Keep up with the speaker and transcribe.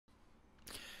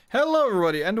Hello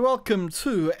everybody and welcome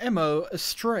to MO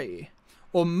Astray,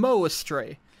 or Mo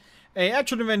Astray, a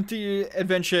action-adventure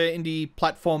indie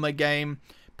platformer game.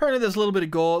 Apparently there's a little bit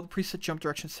of gore. The preset jump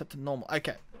direction is set to normal.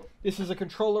 Okay, this is a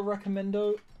controller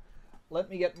recommendo. Let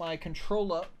me get my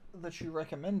controller that you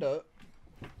recommendo,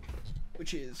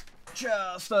 which is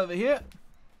just over here.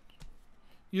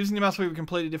 Using the mouse will be a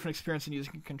completely different experience than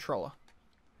using a controller.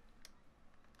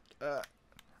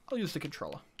 I'll use the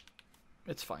controller.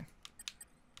 It's fine.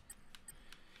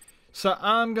 So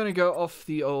I'm going to go off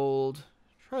the old,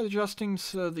 try adjusting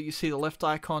so that you see the left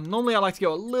icon. Normally I like to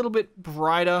go a little bit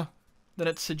brighter than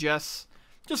it suggests,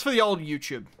 just for the old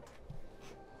YouTube.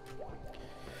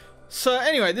 So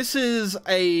anyway, this is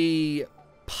a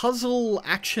puzzle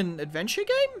action adventure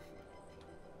game?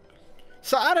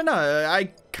 So I don't know,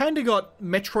 I kind of got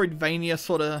Metroidvania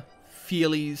sort of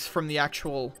feelies from the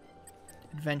actual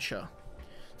adventure.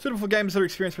 Suitable for games that are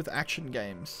experienced with action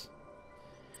games.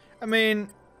 I mean,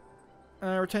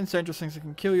 retains dangerous things that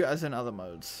can kill you as in other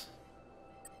modes.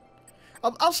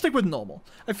 I'll stick with normal.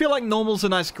 I feel like normal's a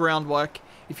nice groundwork.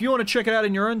 If you want to check it out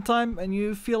in your own time and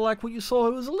you feel like what you saw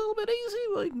was a little bit easy,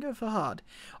 well, you can go for hard.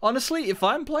 Honestly, if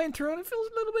I'm playing through and it feels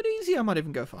a little bit easy, I might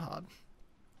even go for hard.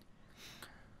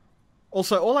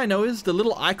 Also, all I know is the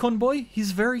little icon boy,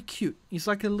 he's very cute. He's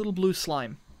like a little blue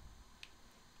slime.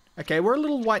 Okay, we're a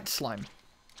little white slime.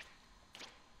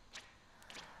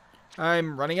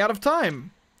 I'm running out of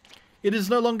time. It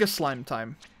is no longer slime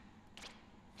time.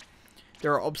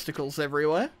 There are obstacles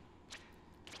everywhere.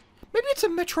 Maybe it's a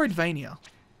Metroidvania.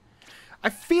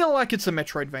 I feel like it's a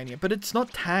Metroidvania, but it's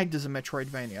not tagged as a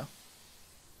Metroidvania.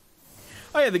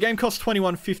 Oh yeah, the game costs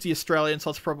 $21.50 Australian, so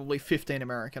it's probably $15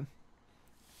 American.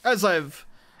 As a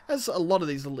lot of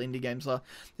these little indie games are.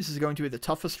 This is going to be the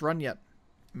toughest run yet.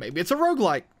 Maybe it's a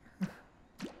roguelike.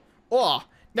 Oh,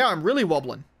 now I'm really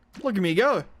wobbling. Look at me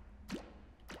go.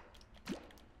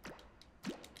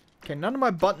 Okay, none of my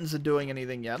buttons are doing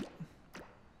anything yet.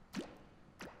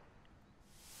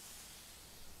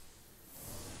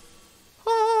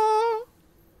 Ah.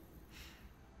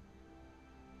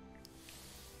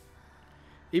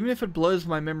 Even if it blows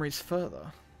my memories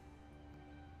further.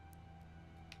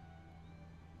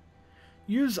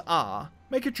 Use R.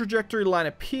 Make a trajectory line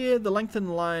appear. The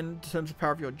lengthened line determines the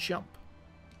power of your jump.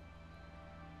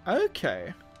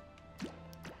 Okay.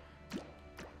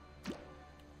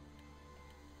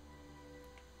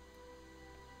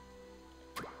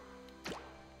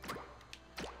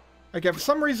 Okay, for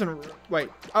some reason... Wait.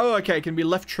 Oh, okay. It can be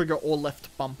left trigger or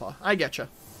left bumper. I getcha.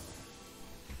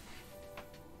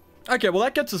 Okay, well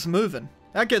that gets us moving.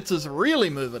 That gets us really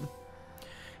moving. You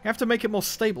have to make it more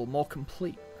stable, more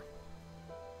complete.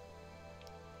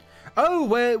 Oh,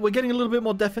 we're getting a little bit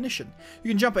more definition. You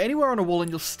can jump anywhere on a wall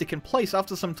and you'll stick in place.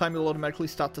 After some time, you'll automatically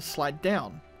start to slide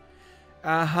down.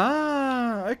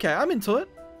 Aha! Okay, I'm into it.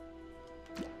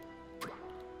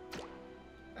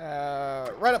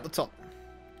 Right up the top.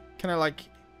 Can I, like,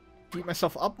 beat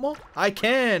myself up more? I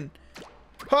can!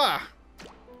 Ha!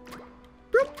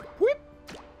 Whip! Whip!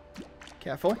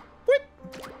 Careful. Whip!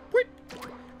 Whip!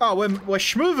 Oh, we're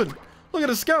schmoovin'! Look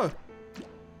at us go!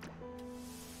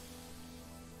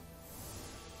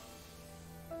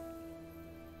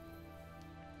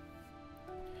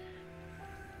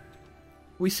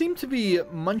 We seem to be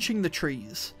munching the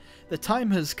trees. The time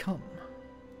has come.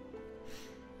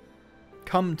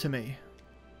 Come to me.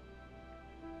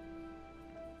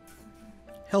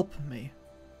 Help me.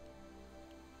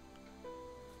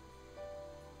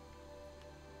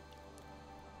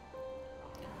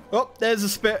 Oh,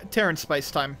 there's a tear in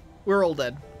space-time. We're all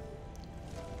dead.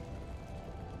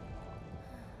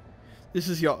 This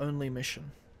is your only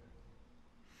mission.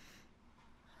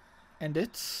 And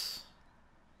it's...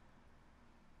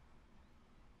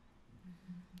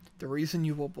 the reason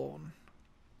you were born.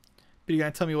 But you're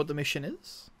going to tell me what the mission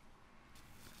is?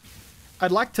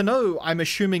 I'd like to know. I'm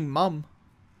assuming Mum.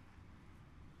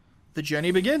 The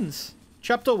journey begins.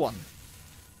 Chapter 1.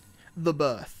 The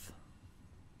birth.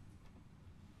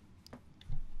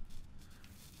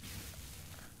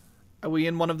 Are we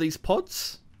in one of these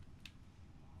pods?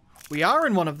 We are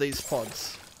in one of these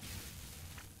pods.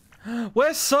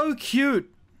 We're so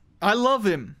cute. I love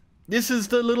him. This is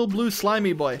the little blue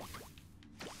slimy boy.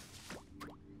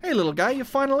 Hey little guy, you're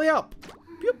finally up.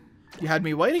 Yep. You had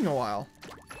me waiting a while.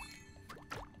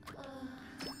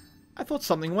 I thought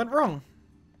something went wrong.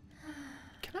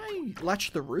 Can I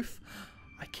latch the roof?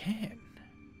 I can.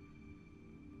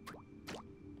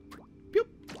 Boop.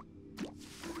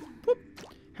 Boop.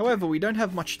 However, we don't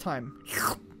have much time.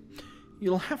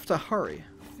 You'll have to hurry.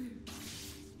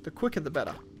 The quicker the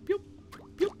better. Boop.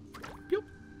 Boop. Boop.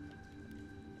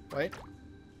 Wait.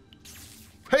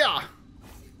 Hiya!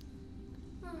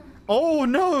 Oh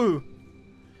no!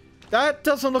 That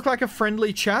doesn't look like a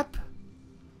friendly chap.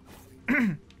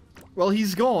 Well,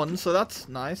 he's gone, so that's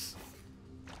nice.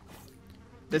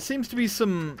 There seems to be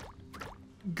some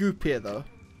goop here, though.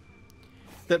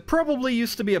 That probably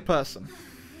used to be a person.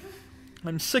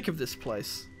 I'm sick of this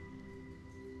place.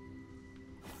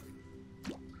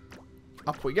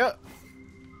 Up we go.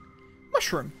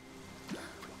 Mushroom.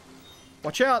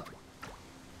 Watch out.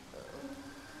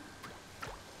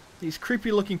 These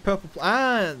creepy looking purple...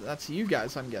 Ah, that's you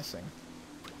guys, I'm guessing.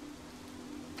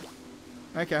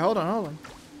 Okay, hold on, hold on.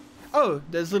 Oh,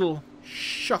 there's little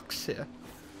shucks here.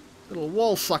 Little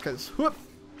wall suckers. Whoop.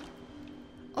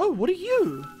 Oh, what are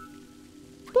you?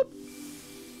 Boop.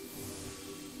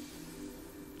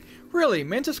 Really,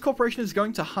 Mantis Corporation is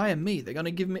going to hire me. They're going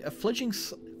to give me a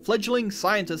fledgling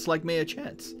scientist like me a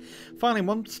chance. Finally,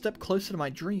 one step closer to my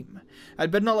dream. I'd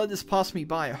better not let this pass me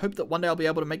by. I hope that one day I'll be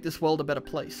able to make this world a better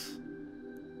place.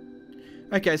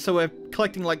 Okay, so we're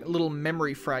collecting like little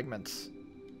memory fragments.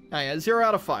 Oh yeah, 0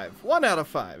 out of 5. 1 out of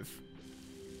 5.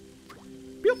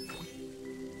 Boop.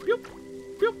 Boop.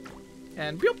 Boop.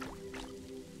 And boop.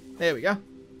 There we go.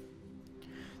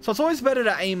 So it's always better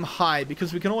to aim high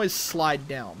because we can always slide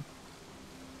down.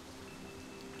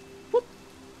 Whoop.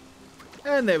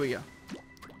 And there we go.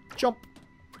 Jump.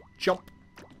 Jump.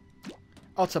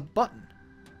 Oh, it's a button.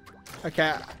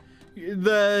 Okay.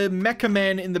 The mecha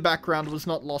man in the background was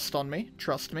not lost on me.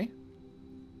 Trust me.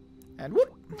 And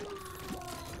whoop.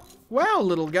 Wow,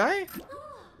 little guy.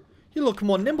 You look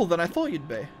more nimble than I thought you'd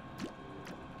be.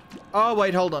 Oh,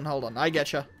 wait, hold on, hold on. I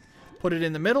getcha. Put it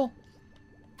in the middle.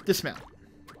 Dismount.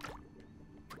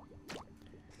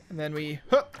 And then we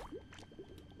hup.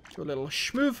 Do a little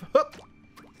schmoove. Hup.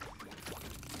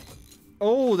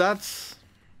 Oh, that's...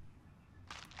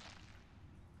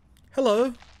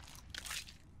 Hello.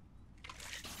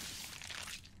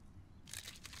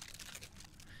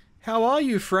 How are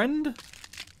you, friend?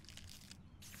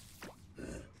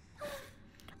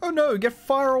 Oh no, get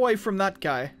far away from that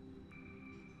guy.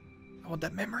 I want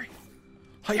that memory.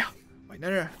 Hiya. Wait, no,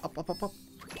 no, no. Up, up, up, up.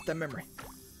 Get that memory.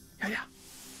 Hiya.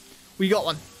 We got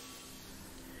one.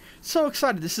 So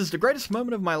excited. This is the greatest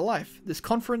moment of my life. This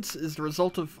conference is the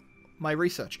result of my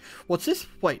research. What's this?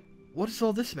 Wait, what is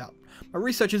all this about? My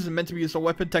research isn't meant to be used on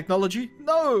weapon technology.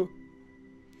 No!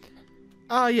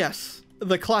 Ah, yes.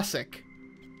 The classic.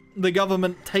 The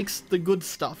government takes the good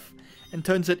stuff and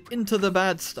turns it into the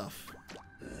bad stuff.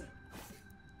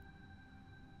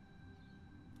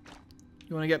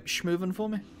 You want to get schmoovin' for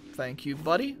me? Thank you,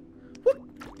 buddy. Whoop.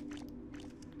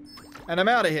 And I'm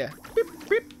out of here. Beep,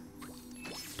 beep.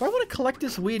 Do I want to collect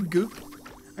this weird goop?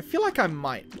 I feel like I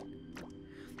might.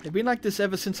 They've been like this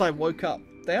ever since I woke up.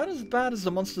 They aren't as bad as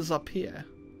the monsters up here.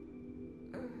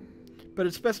 But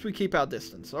it's best we keep our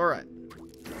distance. Alright.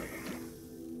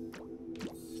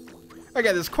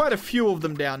 Okay, there's quite a few of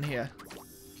them down here.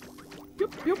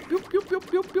 Yoop, yoop, yoop, yoop, yoop,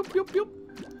 yoop, yoop, yoop, yoop.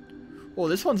 Oh,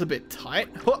 this one's a bit tight.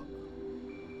 Huh.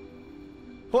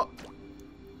 Huh.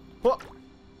 Huh.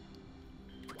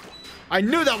 I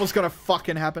knew that was gonna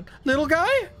fucking happen. Little guy?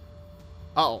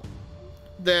 Uh-oh.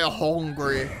 They're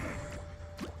hungry.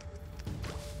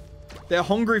 They're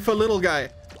hungry for little guy.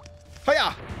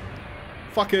 Hiya!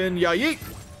 Fucking ya yeet.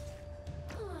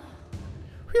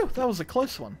 Whew, that was a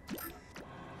close one.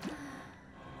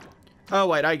 Oh,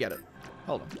 wait, I get it.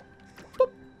 Hold on.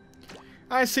 Boop.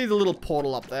 I see the little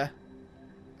portal up there.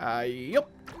 Yup.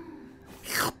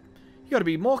 You gotta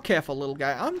be more careful, little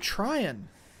guy. I'm trying.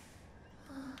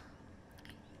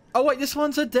 Oh, wait, this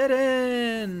one's a dead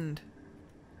end.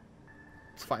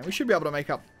 It's fine. We should be able to make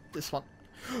up this one.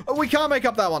 Oh, we can't make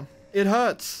up that one. It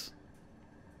hurts.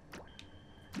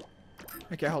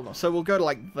 Okay, hold on. So we'll go to,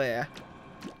 like, there.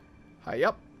 Hi,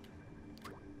 up.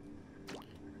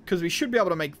 Because we should be able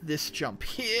to make this jump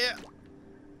here.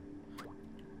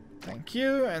 Thank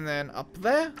you. And then up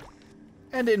there.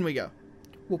 And in we go.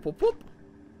 Whoop, whoop, whoop.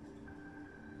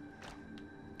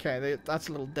 Okay, that's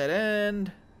a little dead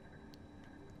end.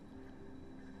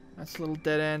 That's a little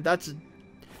dead end. That's...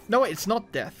 No, wait, it's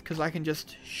not death. Because I can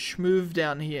just schmoove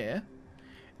down here.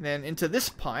 And then into this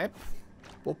pipe.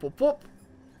 Whoop, whoop, whoop.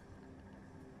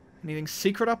 Anything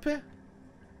secret up here?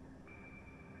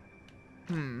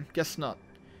 Guess not.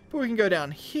 But we can go down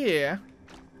here.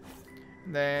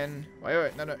 And then...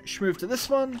 Wait, no, schmoove to this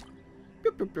one.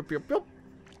 Boop, boop, boop, boop, boop.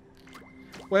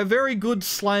 We're very good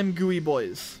slime gooey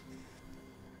boys.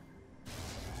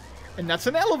 And that's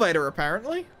an elevator,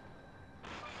 apparently.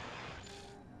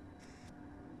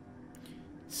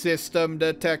 System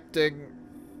detecting.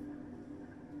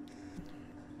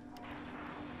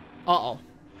 Uh-oh.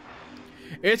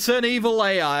 It's an evil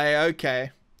AI,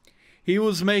 okay. He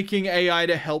was making AI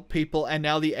to help people, and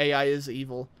now the AI is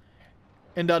evil.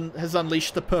 And has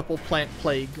unleashed the purple plant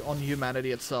plague on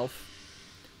humanity itself.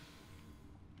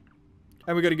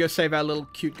 And we gotta go save our little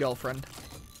cute girlfriend.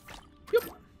 Yep.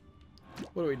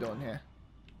 What are we doing here?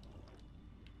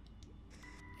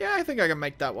 Yeah, I think I can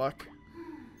make that work.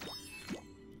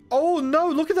 Oh no,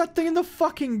 look at that thing in the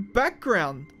fucking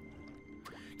background.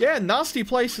 Yeah, nasty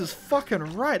place is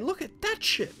fucking right. Look at that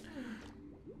shit.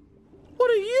 What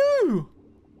are you?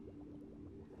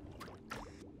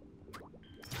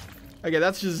 Okay,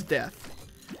 that's just death.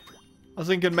 I was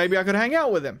thinking maybe I could hang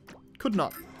out with him. Could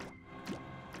not.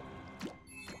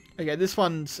 Okay, this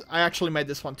one's... I actually made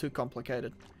this one too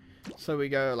complicated. So we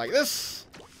go like this.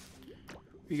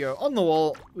 We go on the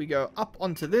wall. We go up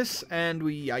onto this. And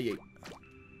we... yeet.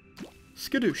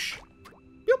 Skadoosh.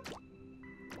 Yep.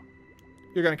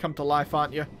 You're gonna come to life,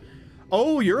 aren't you?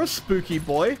 Oh, you're a spooky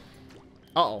boy.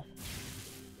 Uh-oh.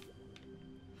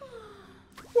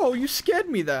 Whoa, you scared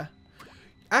me there.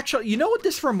 Actually, you know what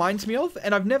this reminds me of?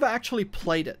 And I've never actually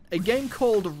played it. A game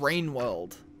called Rain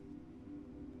World.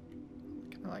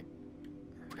 Can I, like...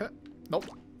 huh? Nope.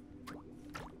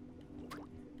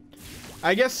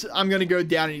 I guess I'm gonna go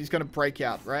down and he's gonna break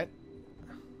out, right?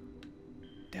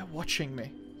 They're watching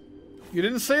me. You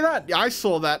didn't see that? Yeah, I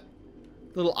saw that.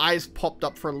 Little eyes popped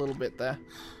up for a little bit there.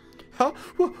 Huh?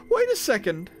 Wait a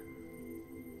second.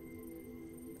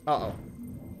 Uh-oh.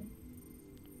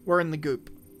 We're in the goop.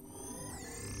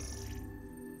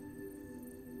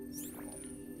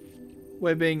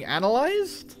 We're being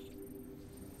analyzed?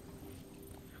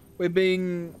 We're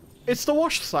being... It's the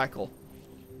wash cycle.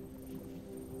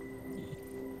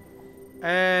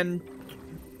 And...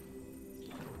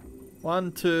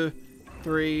 1, 2,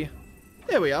 3...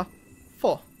 There we are.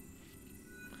 4.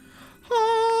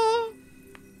 Ah!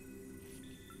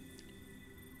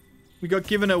 We got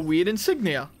given a weird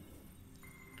insignia.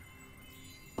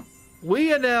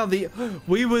 We are now the...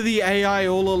 We were the AI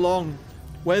all along.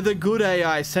 We're the good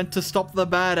AI sent to stop the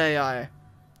bad AI.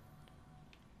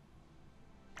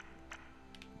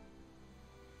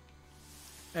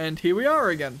 And here we are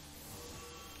again.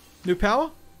 New power?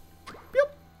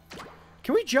 Yep.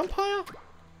 Can we jump higher?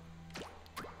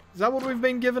 Is that what we've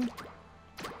been given?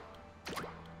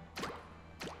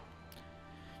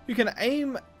 You can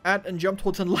aim at and jump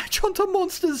towards and latch onto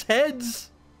monsters'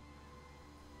 heads.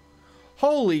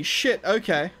 Holy shit,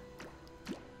 okay.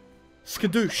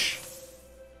 Skadoosh.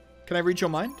 Can I read your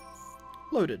mind?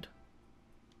 Loaded.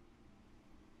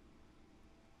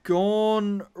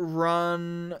 Gone,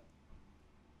 run,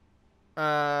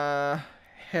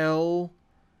 hell,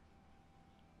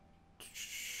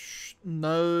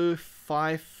 no,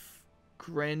 Fife,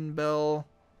 Grenbell.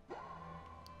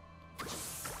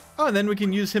 Oh, and then we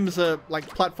can use him as a, like,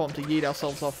 platform to yeet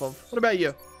ourselves off of. What about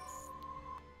you?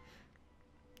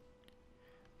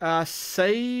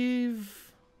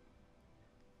 Save,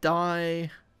 die,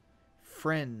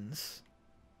 friends.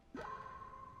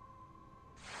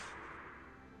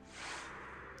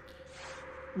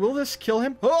 Will this kill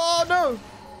him? Oh, no!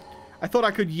 I thought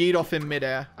I could yeet off in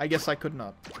midair. I guess I could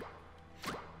not.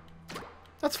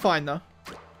 That's fine, though.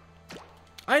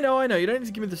 I know. You don't need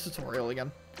to give me the tutorial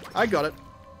again. I got it.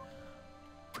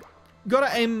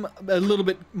 Gotta aim a little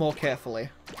bit more carefully.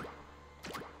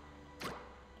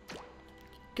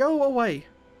 Go away.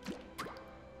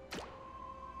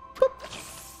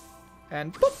 Boop.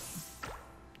 And boop.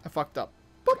 I fucked up.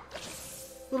 Boop.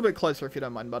 A little bit closer if you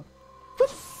don't mind, bud.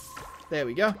 Boop. There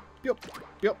we go.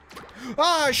 Yup.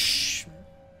 Ah, shh.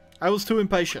 I was too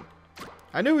impatient.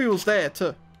 I knew he was there,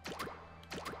 too.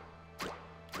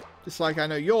 Just like I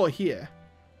know you're here.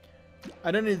 I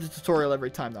don't need the tutorial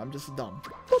every time, though. I'm just dumb.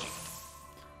 Boop.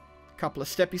 Couple of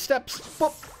steppy steps.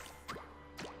 Boop.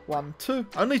 1, 2.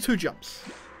 Only 2 jumps.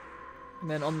 And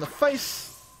then on the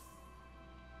face.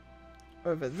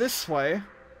 Over this way.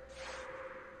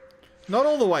 Not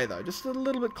all the way, though. Just a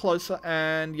little bit closer.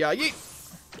 And yeah, yeet.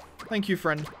 Thank you,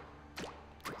 friend.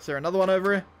 Is there another one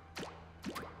over here?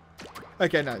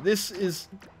 Okay, no. This is...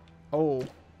 Oh.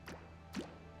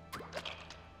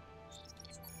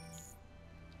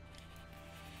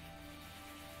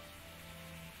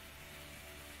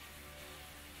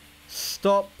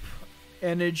 Stop.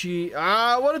 Energy.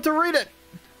 Ah, I wanted to read it.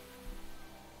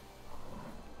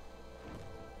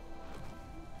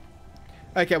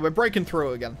 Okay, we're breaking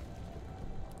through again.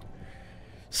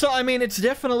 So, I mean, it's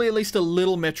definitely at least a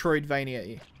little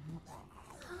Metroidvania-y.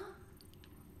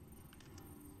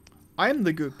 I am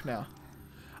the goop now.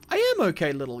 I am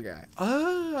okay, little guy.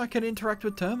 Oh, I can interact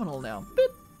with Terminal now.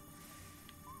 Bit.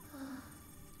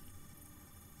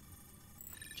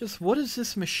 Just, what is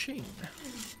this machine?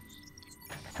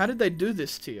 How did they do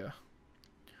this to you?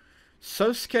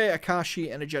 Sosuke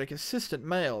Akashi, energetic assistant,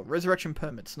 male. Resurrection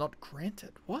permits not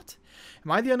granted. What?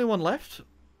 Am I the only one left?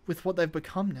 With what they've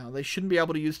become now, they shouldn't be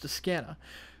able to use the scanner.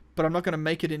 But I'm not going to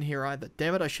make it in here either.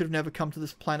 Damn it, I should have never come to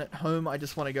this planet home. I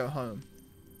just want to go home.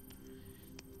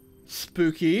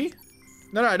 Spooky.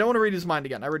 No, I don't want to read his mind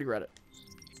again. I already read it.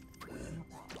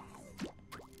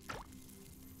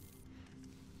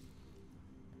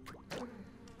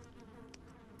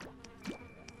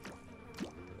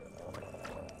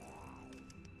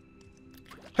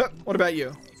 Huh, what about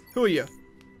you? Who are you?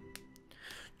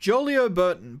 Jolio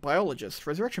Burton, biologist.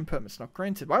 Resurrection permits not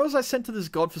granted. Why was I sent to this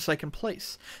godforsaken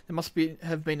place? There must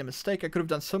have been a mistake. I could have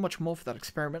done so much more for that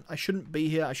experiment. I shouldn't be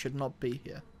here. I should not be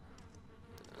here.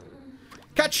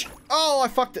 Catch! Oh, I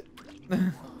fucked it.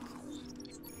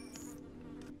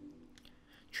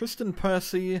 Tristan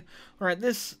Percy. Alright,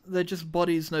 they're just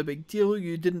bodies, no big deal.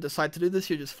 You didn't decide to do this,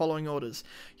 you're just following orders.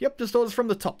 Yep, just orders from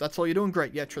the top. That's all. You're doing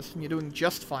great. Yeah, Tristan, you're doing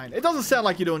just fine. It doesn't sound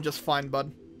like you're doing just fine,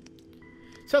 bud.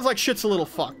 Sounds like shit's a little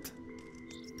fucked.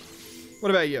 What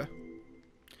about you?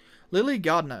 Lily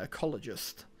Gardner,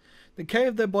 ecologist. The decay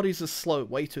of their bodies is slow,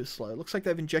 way too slow. Looks like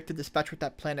they've injected this batch with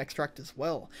that plant extract as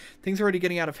well. Things are already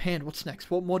getting out of hand. What's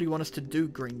next? What more do you want us to do,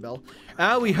 Greenbell?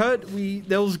 We heard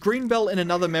there was Greenbell in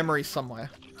another memory somewhere.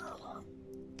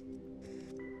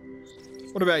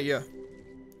 What about you?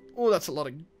 Oh, that's a lot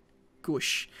of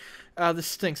gush. This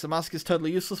stinks. The mask is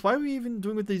totally useless. Why are we even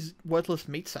doing with these worthless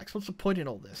meat sacks? What's the point in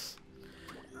all this?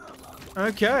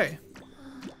 Okay.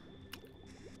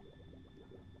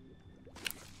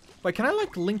 Wait, can I,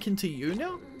 like, link into you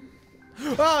now?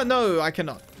 Ah, no, I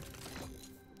cannot.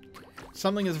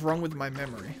 Something is wrong with my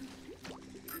memory.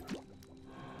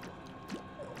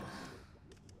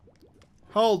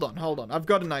 Hold on. I've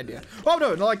got an idea. Oh,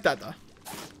 no, not like that, though.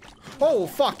 Oh,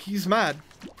 fuck, he's mad.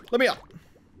 Let me up.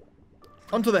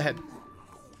 Onto the head.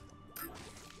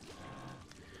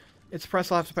 It's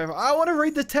press I'll have to pay for. I want to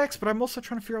read the text, but I'm also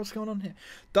trying to figure out what's going on here.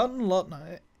 Dutton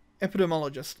Lotner,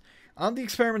 epidemiologist. Aren't the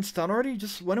experiments done already?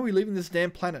 Just when are we leaving this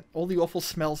damn planet? All the awful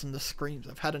smells and the screams.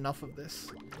 I've had enough of this.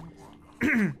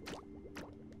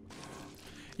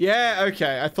 Yeah,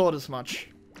 okay. I thought as much.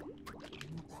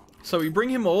 So we bring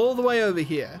him all the way over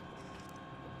here.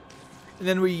 And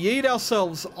then we yeet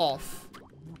ourselves off.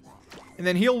 And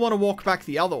then he'll want to walk back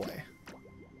the other way.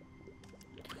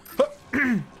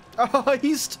 Oh,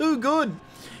 he's too good.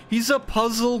 He's a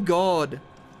puzzle god.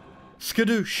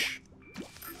 Skadoosh.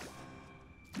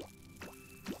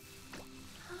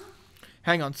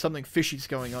 Hang on, something fishy's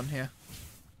going on here.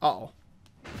 Uh-oh.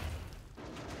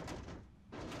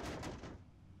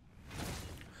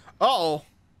 Uh-oh.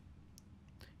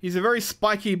 He's a very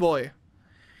spiky boy.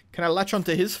 Can I latch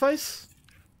onto his face?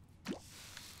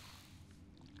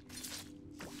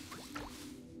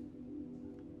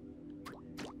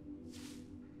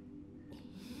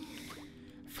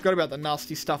 Forgot about the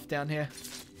nasty stuff down here.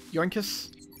 Yoinkus.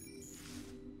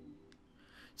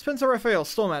 Spencer Raphael,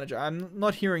 store manager. I'm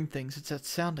not hearing things. It's that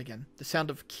sound again. The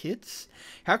sound of kids?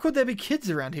 How could there be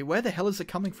kids around here? Where the hell is it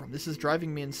coming from? This is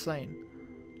driving me insane.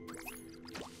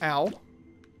 Ow.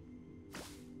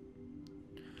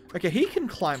 Okay, he can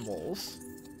climb walls.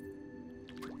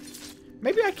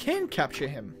 Maybe I can capture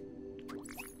him.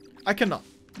 I cannot.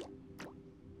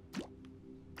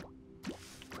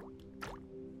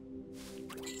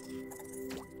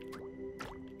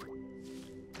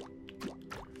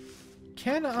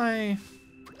 Can I...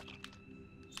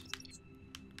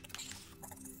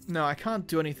 No, I can't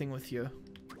do anything with you.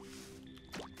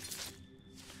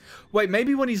 Wait,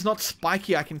 maybe when he's not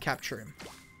spiky, I can capture him.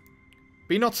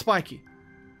 Be not spiky.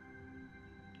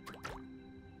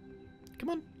 Come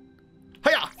on.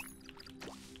 Hiya!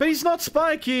 But he's not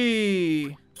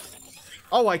spiky!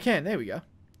 Oh, I can. There we go.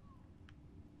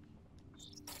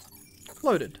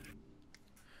 Loaded.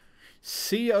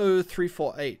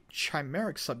 CO348.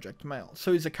 Chimeric subject, male.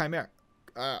 So he's a chimeric.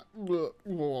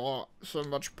 So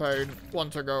much pain.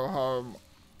 Want to go home.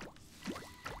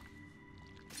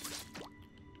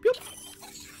 Yep.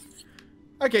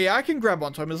 Okay, yeah, I can grab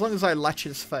onto him as long as I latch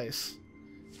his face.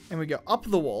 And we go up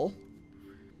the wall.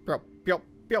 Yup, yup,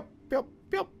 yup, yup,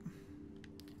 yup.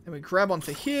 And we grab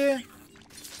onto here.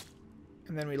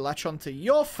 And then we latch onto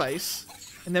your face.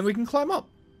 And then we can climb up.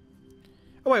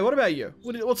 Oh wait, what about you?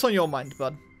 What's on your mind,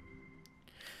 bud?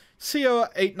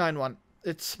 CO891.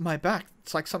 It's my back.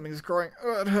 It's like something's growing.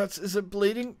 Oh, it hurts. Is it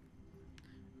bleeding?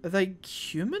 Are they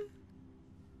human?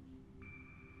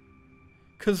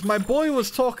 Because my boy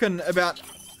was talking about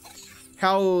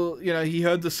how, you know, he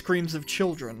heard the screams of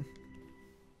children.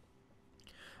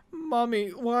 Mommy,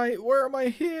 why? Where am I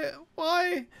here?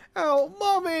 Why? Ow,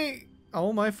 Mommy!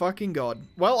 Oh my fucking god.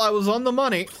 Well, I was on the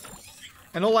money.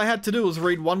 And all I had to do was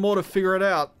read one more to figure it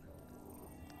out.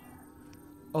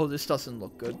 Oh, this doesn't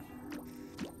look good.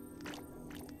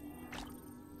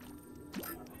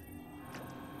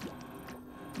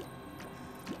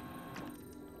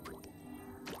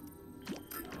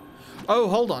 Oh,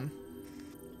 hold on.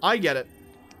 I get it.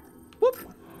 Whoop.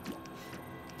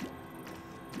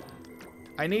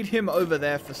 I need him over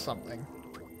there for something.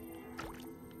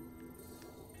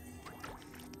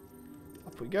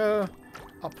 Up we go.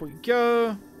 Up we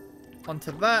go.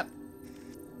 Onto that.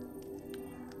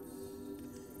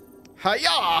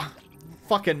 Hiya!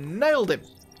 Fucking nailed him.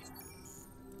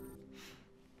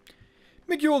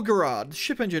 Miguel Garard,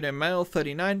 ship engineer, male,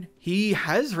 39. He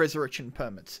has resurrection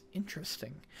permits.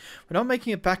 Interesting. We're not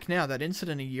making it back now. That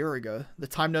incident a year ago. The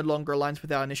time no longer aligns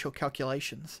with our initial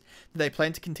calculations. Do they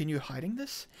plan to continue hiding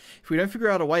this? If we don't figure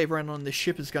out a way, everyone on this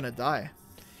ship is going to die.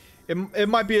 It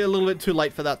might be a little bit too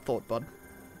late for that thought, bud.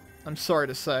 I'm sorry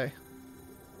to say.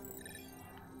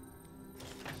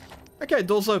 Okay,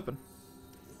 door's open.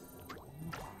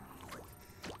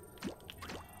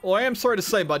 Well, I am sorry to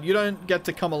say, bud, you don't get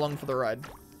to come along for the ride.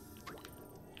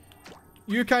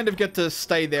 You kind of get to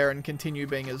stay there and continue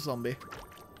being a zombie.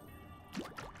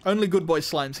 Only good boy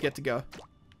slimes get to go.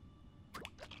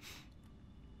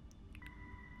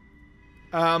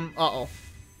 Uh-oh.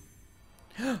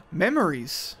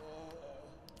 Memories.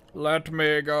 Let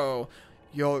me go.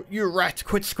 You rat,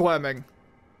 quit squirming.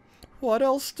 What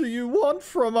else do you want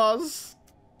from us?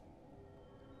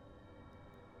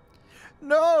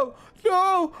 No!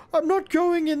 No! I'm not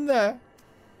going in there!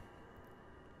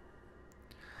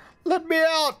 Let me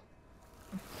out!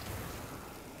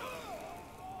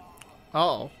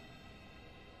 Uh-oh.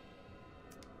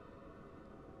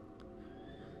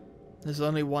 There's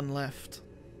only one left.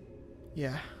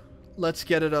 Yeah. Let's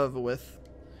get it over with.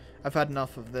 I've had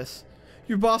enough of this.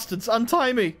 You bastards,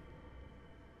 untie me!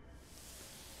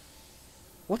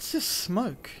 What's this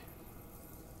smoke?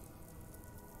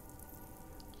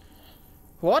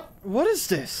 What? What is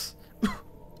this?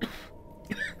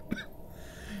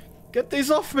 Get these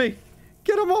off me!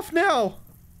 Get them off now!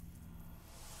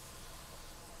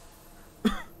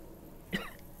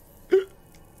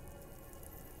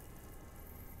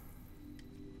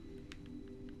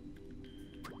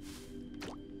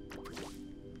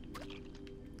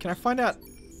 Can I find out?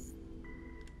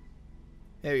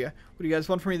 There we go. What do you guys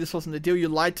want from me? This wasn't the deal. You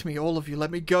lied to me, all of you. Let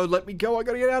me go. Let me go. I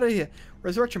gotta get out of here.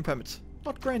 Resurrection permits.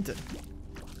 Not granted.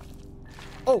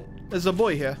 Oh, there's a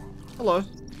boy here. Hello.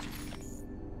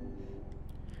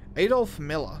 Adolf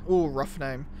Miller. Ooh, rough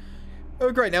name.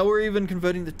 Oh, great. Now we're even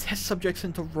converting the test subjects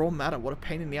into raw matter. What a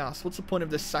pain in the ass. What's the point of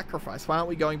this sacrifice? Why aren't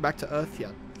we going back to Earth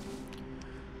yet?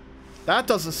 That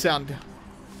doesn't sound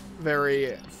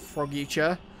very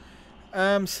froggy-cha.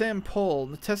 Sam Paul.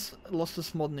 The test lost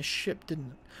us more than the ship,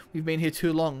 didn't it? We've been here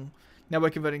too long. Now we're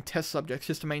converting test subjects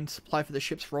just to main supply for the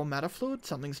ship's raw matter fluid?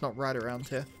 Something's not right around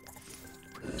here.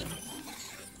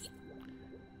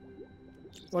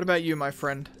 What about you, my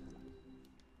friend?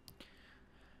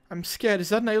 I'm scared. Is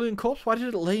that an alien corpse? Why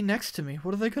did it lay next to me?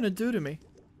 What are they going to do to me?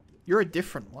 You're a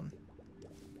different one.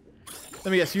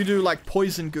 Let me guess. You do, like,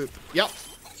 poison goop. Yep.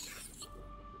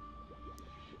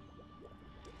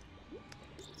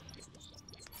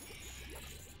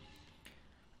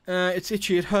 It's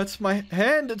itchy. It hurts my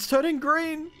hand. It's turning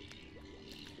green.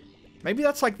 Maybe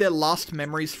that's, like, their last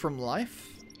memories from life.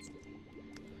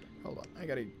 Hold on. I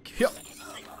gotta... Yep.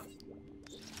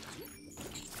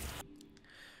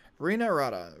 Rena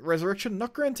Rada. Resurrection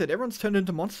not granted. Everyone's turned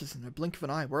into monsters in a blink of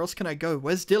an eye. Where else can I go?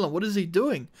 Where's Dylan? What is he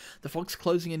doing? The fog's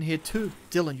closing in here too.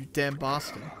 Dylan, you damn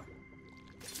bastard.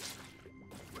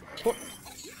 What?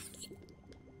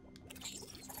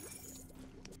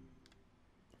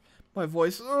 My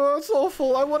voice. Oh, it's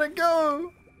awful. I want to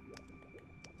go.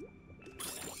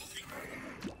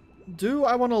 Do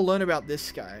I want to learn about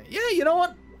this guy? Yeah, you know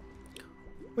what?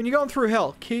 When you're going through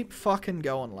hell, keep fucking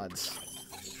going, lads.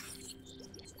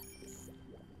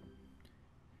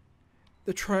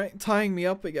 They're tying me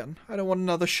up again. I don't want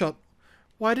another shot.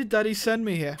 Why did Daddy send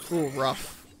me here? Ooh,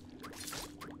 rough.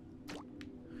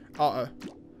 Uh-oh.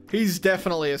 He's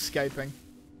definitely escaping.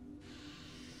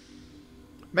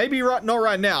 Maybe not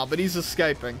right now, but he's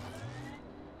escaping.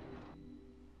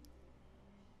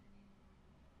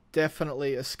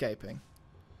 Definitely escaping.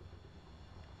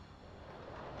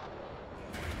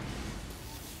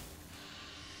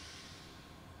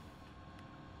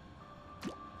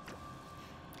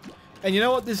 And you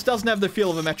know what? This doesn't have the feel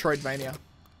of a Metroidvania.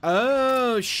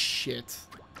 Oh, shit.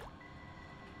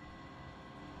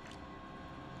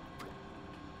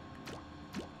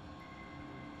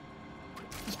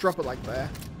 Just drop it like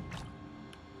there.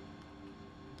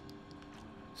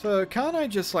 So can't I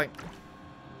just like...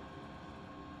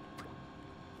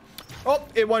 Oh,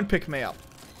 it won't pick me up.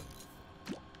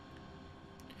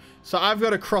 So I've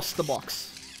got to cross the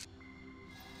box.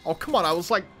 Oh, come on. I was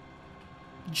like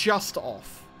just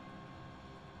off.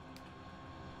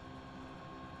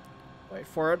 Wait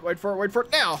for it. Wait for it. Wait for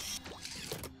it. Now.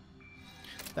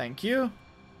 Thank you.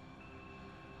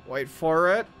 Wait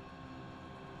for it.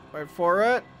 Wait for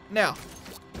it. Now.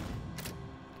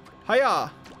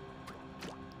 Hiya.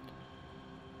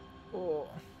 Oh.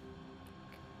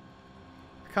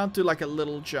 I can't do like a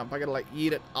little jump. I gotta like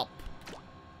eat it up.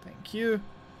 Thank you.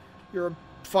 You're a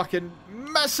fucking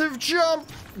massive jump.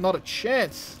 Not a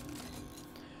chance.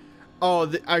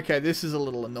 Oh, okay. This is a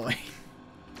little annoying.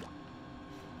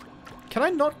 Can I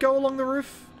not go along the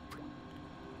roof?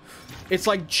 It's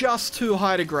like just too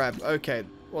high to grab. Okay.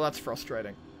 Well, that's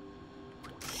frustrating.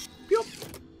 Yup.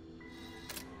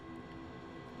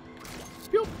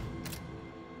 Yup.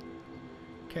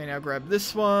 Okay, now grab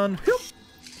this one. Yup.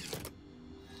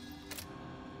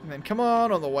 And then come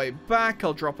on the way back,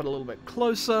 I'll drop it a little bit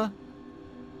closer.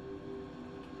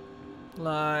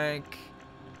 Like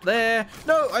there.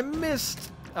 No, I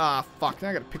missed. Ah, fuck. Now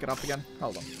I gotta pick it up again.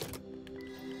 Hold on.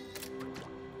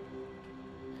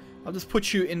 I'll just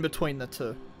put you in between the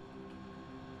two.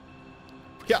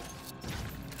 Yeah.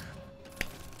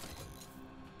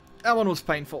 That one was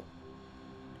painful.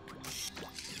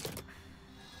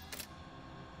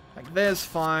 Like, there's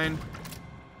fine.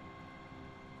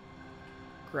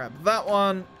 Grab that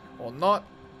one. Or not.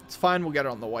 It's fine, we'll get it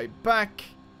on the way back.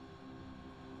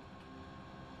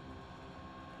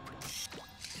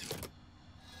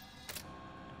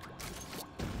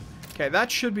 Okay,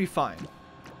 that should be fine.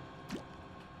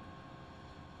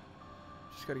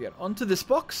 Just gotta get onto this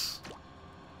box.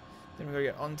 Then we gotta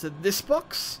get onto this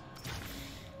box.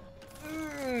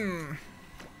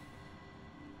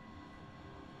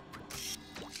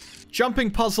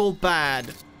 Jumping puzzle,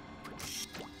 bad.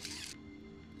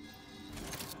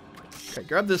 Okay,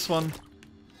 grab this one.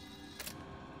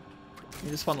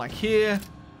 Need this one like here.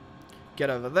 Get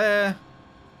over there.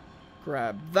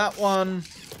 Grab that one.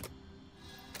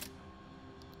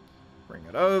 Bring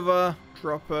it over.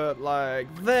 Drop it like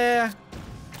there.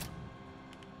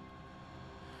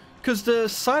 Because the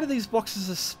side of these boxes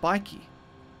is spiky.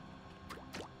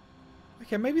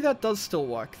 Okay, maybe that does still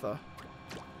work though.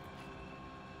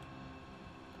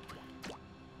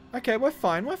 Okay, we're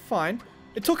fine, we're fine.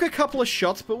 It took a couple of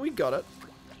shots, but we got it.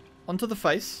 Onto the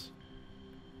face.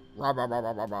 Rah, rah, rah,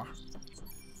 rah, rah, rah.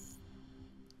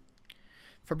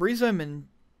 Fabrizio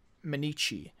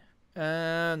Menici.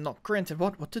 Not granted.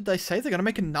 What did they say? They're gonna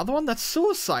make another one? That's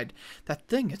suicide. That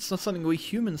thing, it's not something we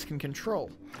humans can control.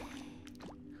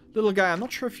 Little guy, I'm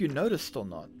not sure if you noticed or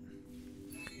not.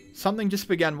 Something just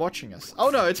began watching us. Oh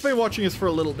no, it's been watching us for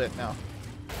a little bit now.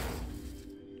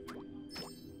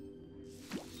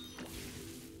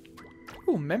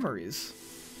 Ooh, memories.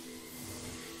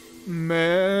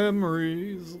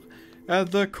 Memories.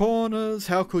 At the corners,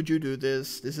 how could you do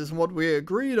this? This isn't what we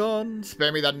agreed on.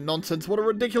 Spare me that nonsense. What a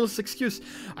ridiculous excuse.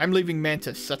 I'm leaving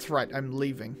Mantis. That's right, I'm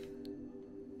leaving.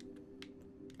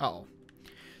 Uh-oh.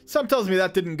 Some tells me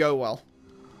that didn't go well.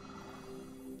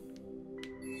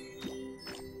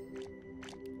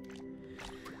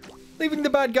 Leaving the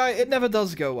bad guy, it never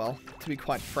does go well, to be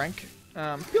quite frank.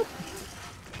 Yup.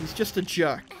 He's just a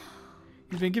jerk.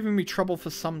 He's been giving me trouble for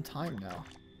some time now.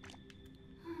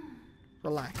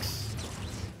 Relax.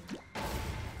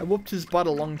 I whooped his butt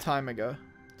a long time ago.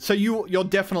 So you're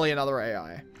definitely another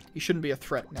AI. You shouldn't be a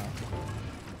threat now.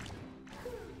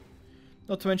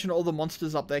 Not to mention all the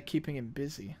monsters up there keeping him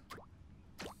busy.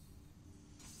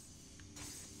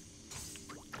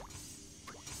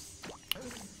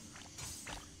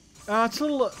 It's a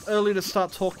little early to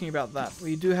start talking about that.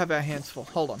 We do have our hands full.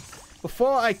 Hold on.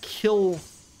 Before I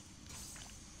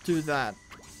do that,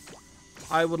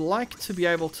 I would like to be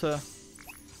able to...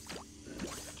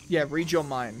 Yeah, read your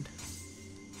mind.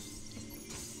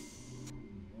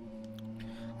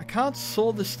 I can't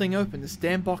saw this thing open, this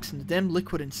damn box and the damn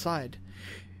liquid inside.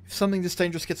 If something this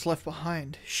dangerous gets left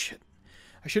behind, shit.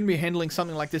 I shouldn't be handling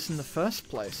something like this in the first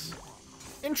place.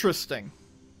 Interesting.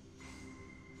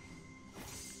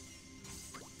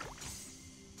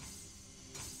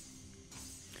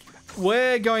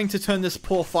 We're going to turn this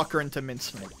poor fucker into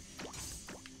mincemeat.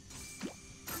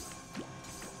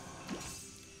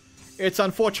 It's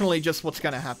unfortunately just what's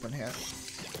going to happen here.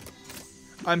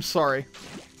 I'm sorry.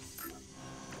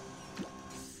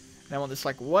 And I want this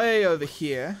like way over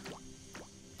here.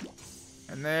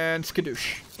 And then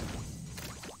skadoosh.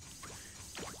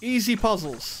 Easy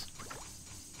puzzles.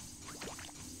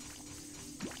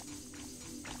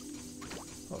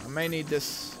 Oh I may need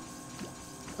this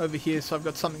over here so I've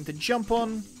got something to jump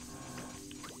on.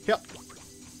 Yep.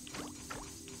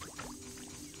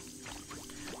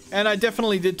 And I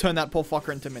definitely did turn that poor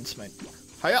fucker into mincemeat.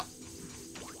 Hiya!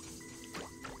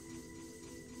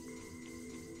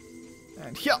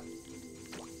 And here.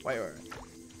 Wait.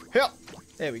 Here.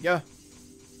 There we go.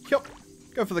 Here.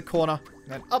 Go for the corner.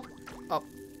 And then up.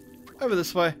 Over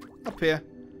this way. Up here.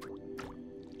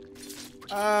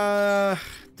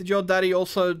 Did your daddy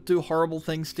also do horrible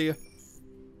things to you?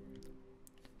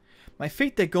 My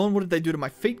feet, they're gone. What did they do to my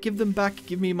feet? Give them back.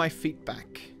 Give me my feet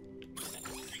back.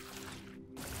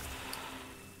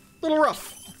 Little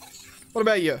rough. What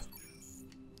about you?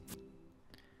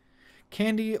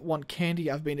 Candy, want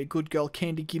candy. I've been a good girl.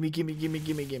 Candy,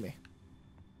 gimme.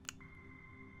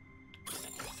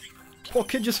 Poor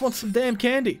kid just wants some damn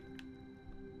candy.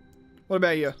 What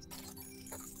about you?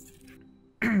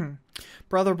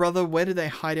 Brother, where did they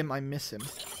hide him? I miss him.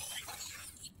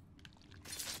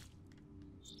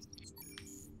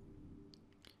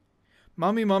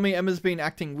 Mummy, Emma's been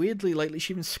acting weirdly lately.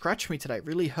 She even scratched me today. It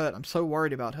really hurt. I'm so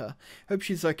worried about her. Hope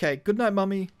she's okay. Good night,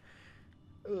 Mummy.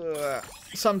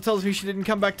 Something tells me she didn't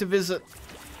come back to visit.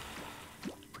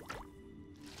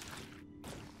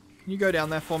 Can you go down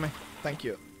there for me? Thank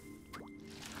you.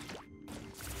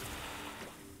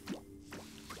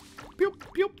 Pew.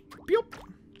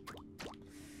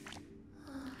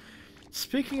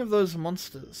 Speaking of those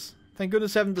monsters, thank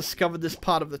goodness I haven't discovered this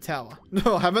part of the tower.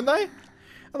 No, haven't they?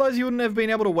 Otherwise you wouldn't have been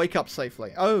able to wake up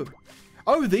safely. Oh,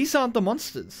 these aren't the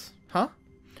monsters. Huh?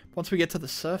 Once we get to the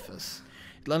surface,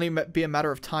 it'll only be a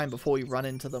matter of time before we run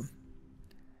into them.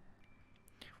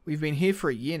 We've been here for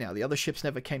a year now. The other ships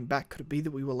never came back. Could it be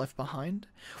that we were left behind?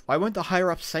 Why won't the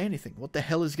higher-ups say anything? What the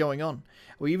hell is going on?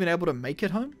 Are we even able to make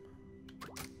it home?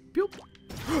 Pew.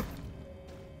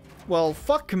 Well,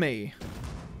 fuck me.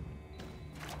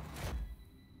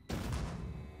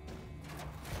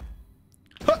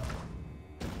 Huh.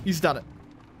 He's done it.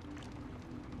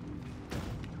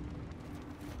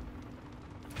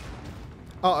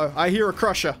 Uh-oh, I hear a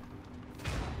crusher.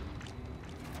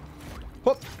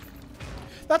 Whoop.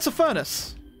 That's a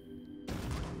furnace.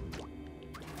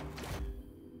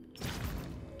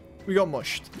 We got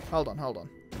mushed. Hold on.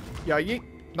 Yeah, yeet.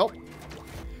 Nope.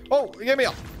 Oh, get me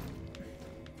up.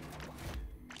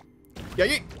 Yeah,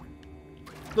 yeet.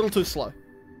 Little too slow.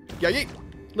 Yeah, yeet.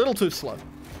 Little too slow.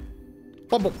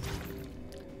 Bum.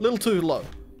 Little too low.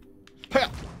 Hiya.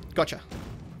 Gotcha.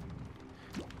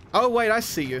 Oh, wait, I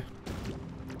see you.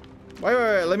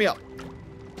 Wait, let me up.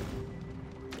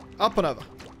 Up and over.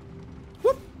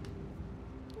 Whoop.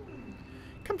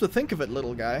 Come to think of it,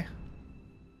 little guy.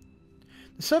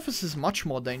 The surface is much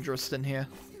more dangerous than here.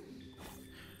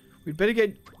 We'd better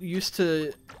get you used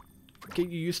to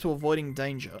avoiding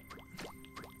danger.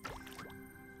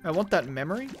 I want that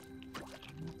memory.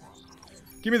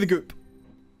 Give me the goop.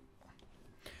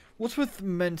 What's with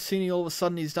Mancini all of a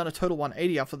sudden? He's done a total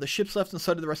 180 after the ships left and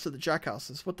so did the rest of the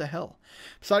jackasses. What the hell?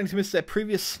 I'm starting to miss their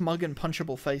previous smug and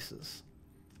punchable faces.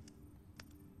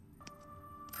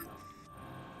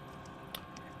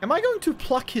 Am I going to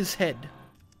pluck his head?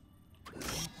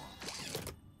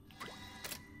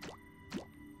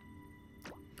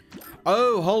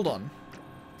 Oh, hold on.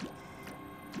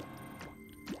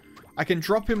 I can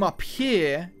drop him up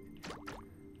here.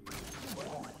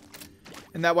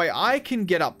 And that way I can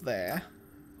get up there.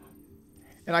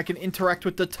 And I can interact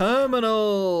with the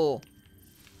terminal.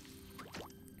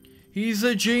 He's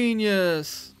a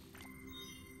genius.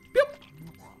 Beep.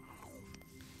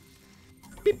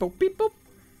 Beep boop, beep boop.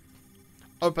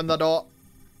 Open the door.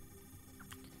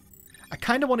 I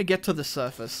kind of want to get to the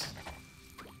surface.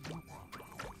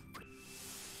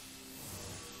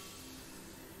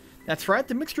 That's right,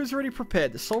 the mixture is already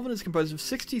prepared. The solvent is composed of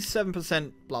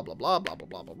 67% blah blah blah blah blah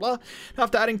blah blah blah.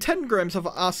 After adding 10 grams of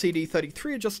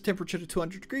RCD33, adjust the temperature to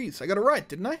 200 degrees. I got it right,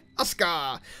 didn't I? Oscar!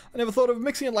 I never thought of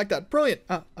mixing it like that. Brilliant.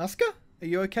 Oscar? Are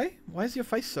you okay? Why is your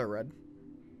face so red?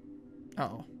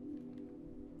 Uh-oh.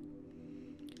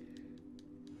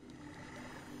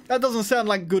 That doesn't sound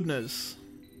like good news.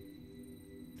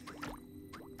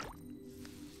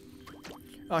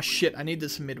 Oh shit, I need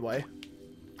this midway.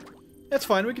 That's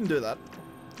fine, we can do that.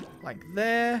 Like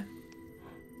there.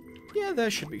 Yeah, there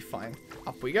should be fine.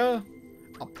 Up we go.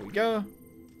 Up we go.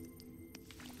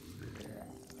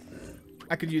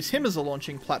 I could use him as a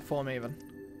launching platform even.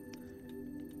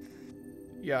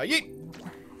 Yeah, yeet.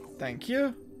 Thank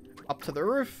you. Up to the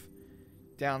roof.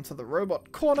 Down to the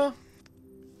robot corner.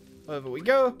 Over we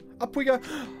go. Up we go.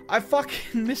 I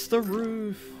fucking missed the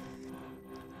roof.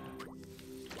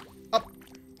 Up.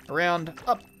 Around.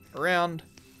 Up. Around.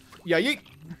 Yeah, yeet.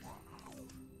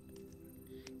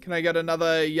 Can I get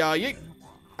another yeet?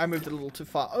 I moved it a little too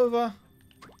far over.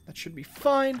 That should be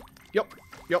fine. Yup.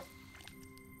 Yup.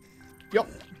 Yup.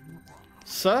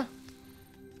 Sir?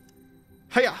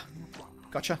 Hiya!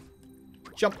 Gotcha.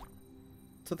 Jump.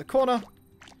 To the corner.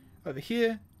 Over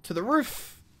here. To the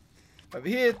roof. Over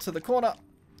here. To the corner.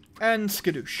 And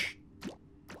skadoosh.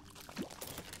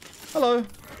 Hello.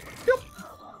 Yup.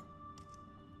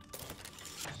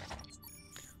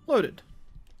 Loaded.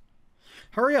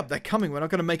 Hurry up, they're coming. We're not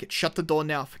going to make it. Shut the door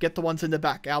now. Forget the ones in the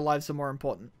back. Our lives are more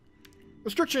important.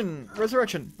 Restriction.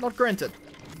 Resurrection. Not granted.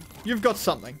 You've got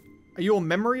something. Are you a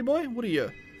memory boy? What are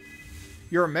you?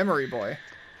 You're a memory boy.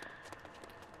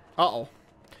 Uh-oh.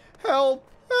 Help!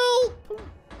 Help!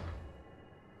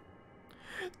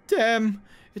 Damn.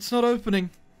 It's not opening.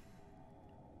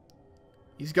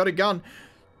 He's got a gun.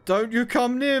 Don't you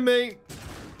come near me.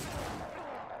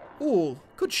 Ooh,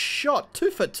 good shot.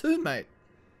 2 for 2, mate.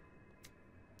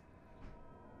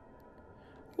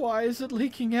 Why is it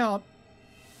leaking out?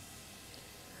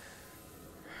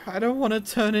 I don't want to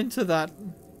turn into that.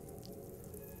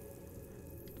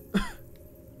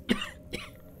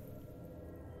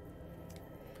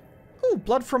 Ooh,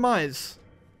 blood from eyes.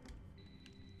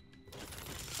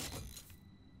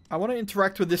 I want to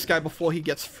interact with this guy before he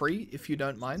gets free, if you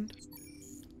don't mind.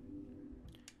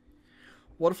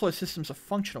 Water flow systems are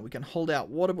functional. We can hold out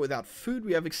water, but without food,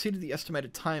 we have exceeded the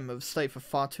estimated time of stay for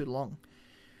far too long.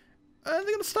 They're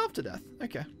gonna starve to death.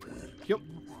 Okay. Yep.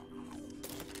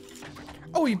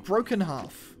 Oh, he broke in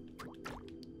half.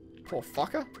 Poor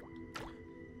fucker.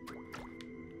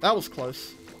 That was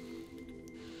close.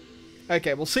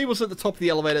 Okay, we'll see what's at the top of the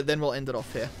elevator, then we'll end it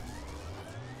off here.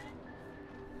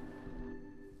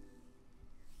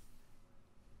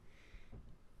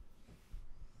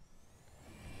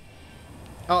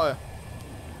 Uh-oh.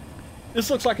 This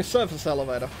looks like a surface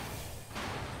elevator.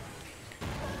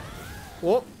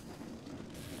 Whoop.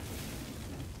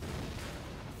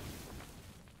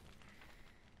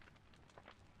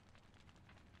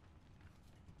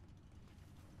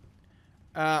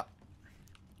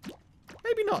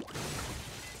 Maybe not.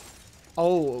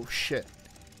 Oh, shit.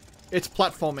 It's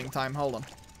platforming time. Hold on.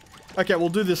 Okay, we'll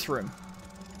do this room.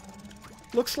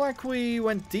 Looks like we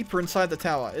went deeper inside the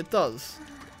tower. It does.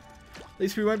 At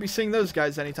least we won't be seeing those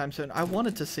guys anytime soon. I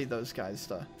wanted to see those guys,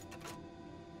 though.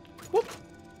 Whoop.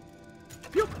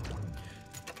 Whoop.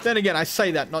 Then again, I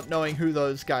say that not knowing who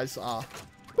those guys are.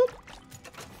 Whoop.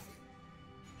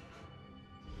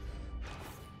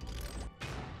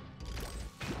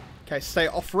 Okay, stay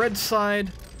off red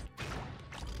side.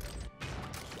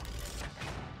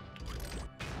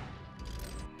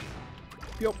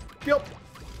 Yup, yup.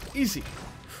 Easy.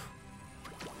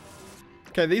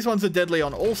 Okay, these ones are deadly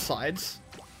on all sides.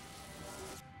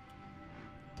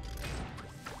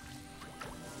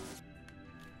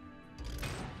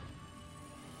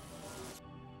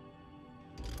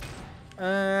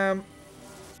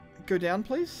 Go down,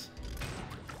 please.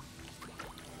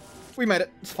 We made it.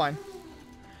 It's fine.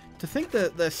 To think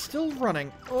that they're still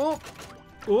running. Oh,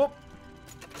 oh.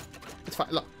 It's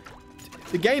fine. Look,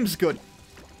 the game's good.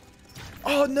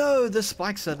 Oh no, the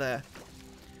spikes are there.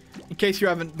 In case you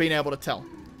haven't been able to tell.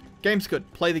 Game's good.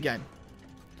 Play the game.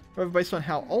 However, based on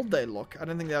how old they look, I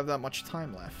don't think they have that much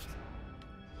time left.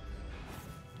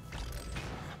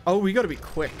 Oh, we gotta be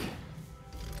quick.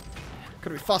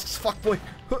 Gotta be fast as fuck, boy.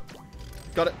 Huh.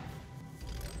 Got it.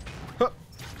 Huh.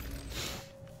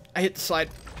 I hit the side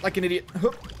like an idiot.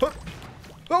 Huh. Huh.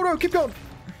 Oh no, keep going.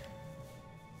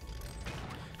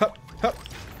 Huh. Huh.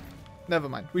 Never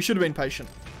mind. We should have been patient.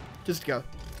 Just go.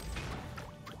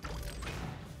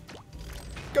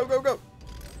 Go, go, go.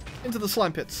 Into the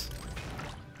slime pits.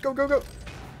 Go, go, go.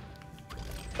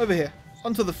 Over here.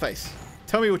 Onto the face.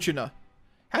 Tell me what you know.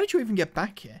 How did you even get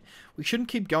back here? We shouldn't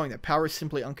keep going. That power is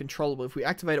simply uncontrollable. If we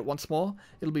activate it once more,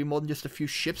 it'll be more than just a few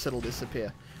ships that'll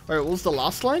disappear. Wait, what was the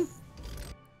last line?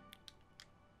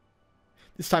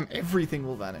 This time everything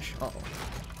will vanish. Uh-oh.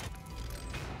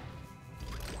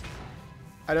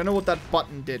 I don't know what that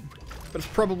button did, but it's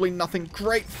probably nothing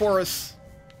great for us.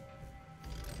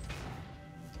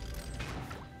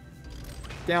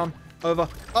 Down, over,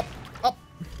 up, up.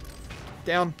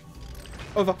 Down,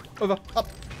 over, over, up.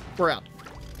 We're out.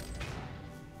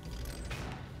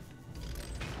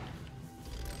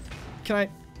 Can I...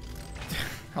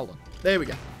 Hold on. There we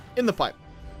go. In the pipe.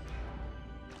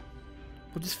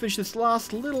 We'll just finish this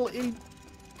last little...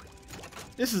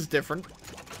 This is different.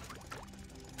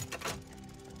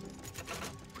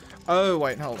 Oh,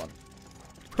 wait. Hold on.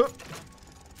 Hup.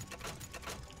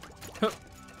 Hup.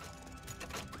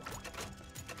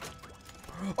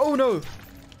 Oh, no.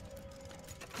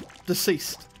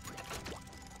 Deceased.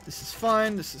 This is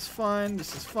fine. This is fine.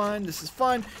 This is fine. This is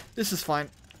fine. This is fine.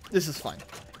 This is fine.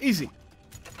 Easy.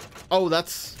 Oh,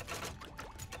 that's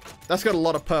got a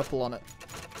lot of purple on it.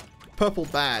 Purple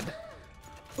bad.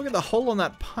 Look at the hole on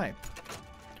that pipe.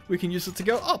 We can use it to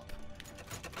go up.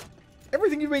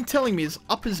 Everything you've been telling me is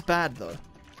up is bad, though.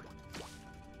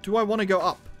 Do I want to go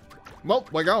up? Well,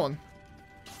 we're going.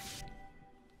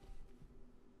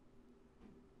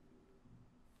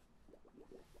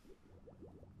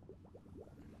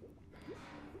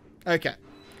 Okay.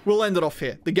 We'll end it off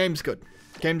here. The game's good.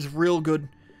 Game's real good.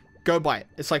 Go buy it.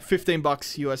 It's like 15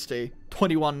 bucks USD,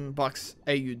 21 bucks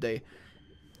AUD.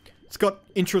 It's got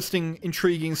interesting,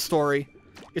 intriguing story.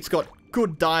 It's got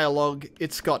good dialogue.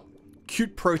 It's got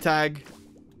cute protag.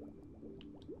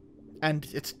 And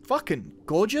it's fucking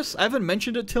gorgeous. I haven't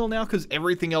mentioned it till now because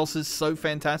everything else is so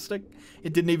fantastic.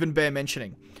 It didn't even bear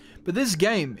mentioning. But this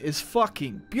game is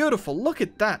fucking beautiful. Look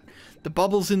at that. The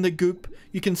bubbles in the goop.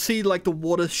 You can see like the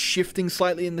water shifting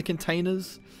slightly in the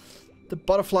containers. The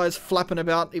butterflies flapping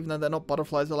about, even though they're not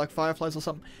butterflies, they're like fireflies or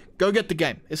something. Go get the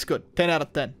game. It's good. 10 out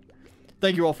of 10.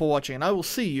 Thank you all for watching, and I will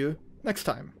see you next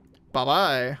time.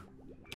 Bye-bye.